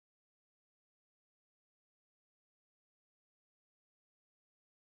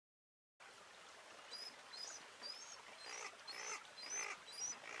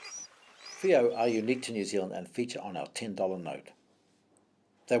Whio are unique to New Zealand and feature on our $10 note.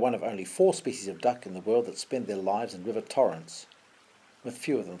 They're one of only 4 species of duck in the world that spend their lives in river torrents. With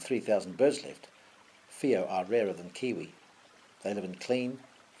fewer than 3,000 birds left, Whio are rarer than kiwi. They live in clean,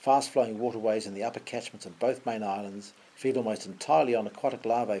 fast-flowing waterways in the upper catchments of both main islands, feed almost entirely on aquatic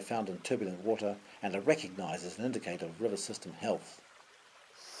larvae found in turbulent water, and are recognised as an indicator of river system health.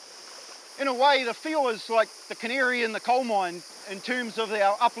 In a way, the whio is like the canary in the coal mine in terms of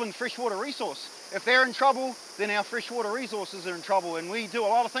our upland freshwater resource. If they're in trouble, then our freshwater resources are in trouble, and we do a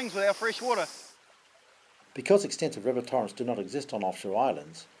lot of things with our freshwater. Because extensive river torrents do not exist on offshore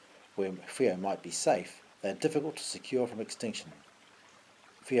islands, where whio might be safe, they are difficult to secure from extinction.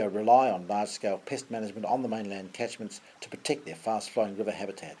 Whio rely on large-scale pest management on the mainland catchments to protect their fast-flowing river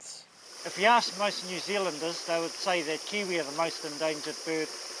habitats. If you ask most New Zealanders, they would say that kiwi are the most endangered bird.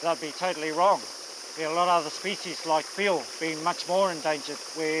 They'd be totally wrong. There are a lot of other species like whio being much more endangered,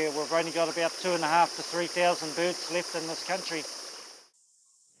 where we've only got about 2,500 to 3,000 birds left in this country.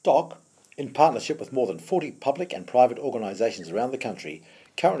 DOC, in partnership with more than 40 public and private organisations around the country,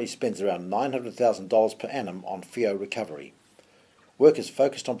 currently spends around $900,000 per annum on whio recovery. Work is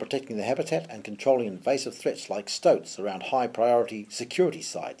focused on protecting the habitat and controlling invasive threats like stoats around high-priority security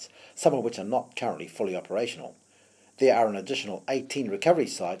sites, some of which are not currently fully operational. There are an additional 18 recovery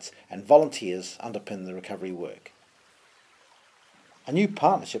sites, and volunteers underpin the recovery work. A new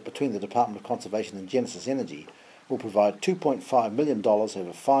partnership between the Department of Conservation and Genesis Energy will provide $2.5 million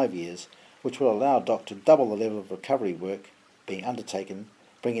over 5 years, which will allow DOC to double the level of recovery work being undertaken,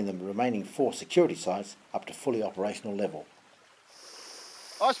 bringing the remaining 4 security sites up to fully operational level.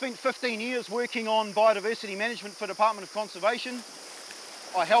 I spent 15 years working on biodiversity management for the Department of Conservation.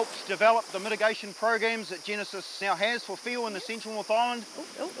 I helped develop the mitigation programs that Genesis now has for whio in the Central North Island.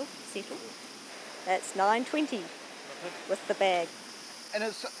 Settle. That's $9.20 with the bag. And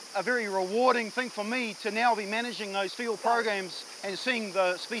it's a very rewarding thing for me to now be managing those whio programs and seeing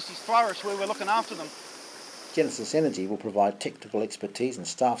the species flourish where we're looking after them. Genesis Energy will provide technical expertise and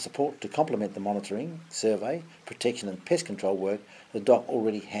staff support to complement the monitoring, survey, protection and pest control work the DOC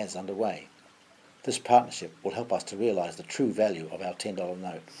already has underway. This partnership will help us to realise the true value of our $10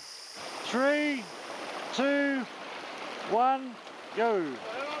 note. 3, 2, 1, go!